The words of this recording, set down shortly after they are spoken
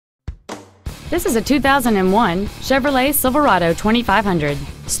This is a 2001 Chevrolet Silverado 2500.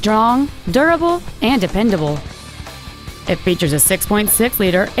 Strong, durable, and dependable. It features a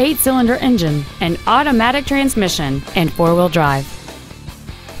 6.6-liter 8-cylinder engine, an automatic transmission, and four-wheel drive.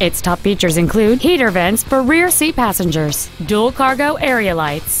 Its top features include heater vents for rear seat passengers, dual cargo area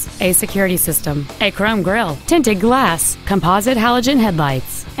lights, a security system, a chrome grille, tinted glass, composite halogen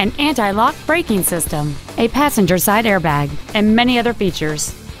headlights, an anti-lock braking system, a passenger side airbag, and many other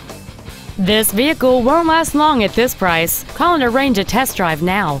features. This vehicle won't last long at this price. Call and arrange a test drive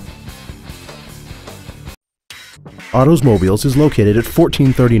now. Autos Mobiles is located at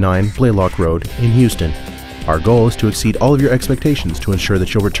 1439 Blalock Road in Houston. Our goal is to exceed all of your expectations to ensure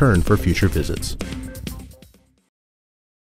that you'll return for future visits.